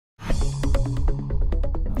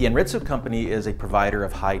The Anritsu company is a provider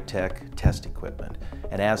of high-tech test equipment,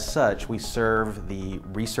 and as such we serve the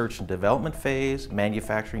research and development phase,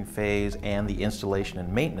 manufacturing phase, and the installation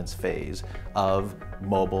and maintenance phase of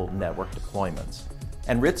mobile network deployments.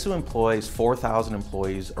 Anritsu employs 4,000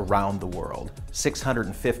 employees around the world,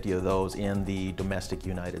 650 of those in the domestic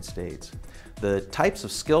United States. The types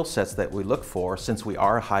of skill sets that we look for, since we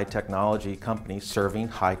are a high technology company serving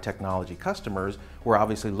high technology customers, we're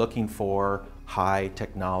obviously looking for high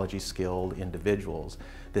technology skilled individuals.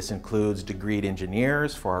 This includes degreed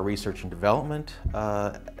engineers for our research and development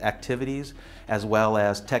activities, as well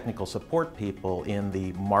as technical support people in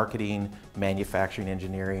the marketing, manufacturing,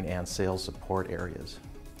 engineering, and sales support areas.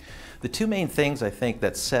 The two main things I think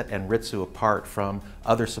that set Anritsu apart from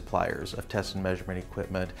other suppliers of test and measurement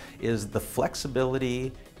equipment is the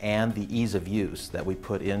flexibility and the ease of use that we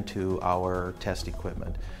put into our test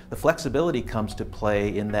equipment. The flexibility comes to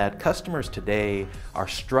play in that customers today are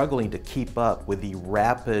struggling to keep up with the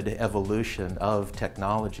rapid evolution of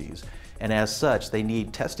technologies. And as such, they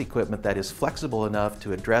need test equipment that is flexible enough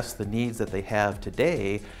to address the needs that they have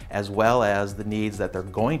today, as well as the needs that they're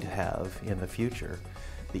going to have in the future.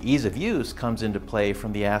 The ease of use comes into play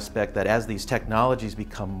from the aspect that as these technologies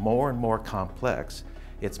become more and more complex,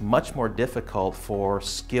 it's much more difficult for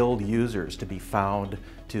skilled users to be found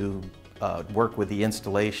to work with the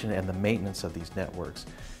installation and the maintenance of these networks.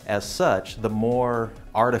 As such, the more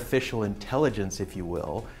artificial intelligence, if you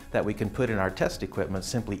will, that we can put in our test equipment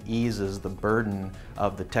simply eases the burden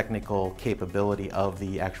of the technical capability of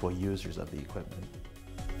the actual users of the equipment.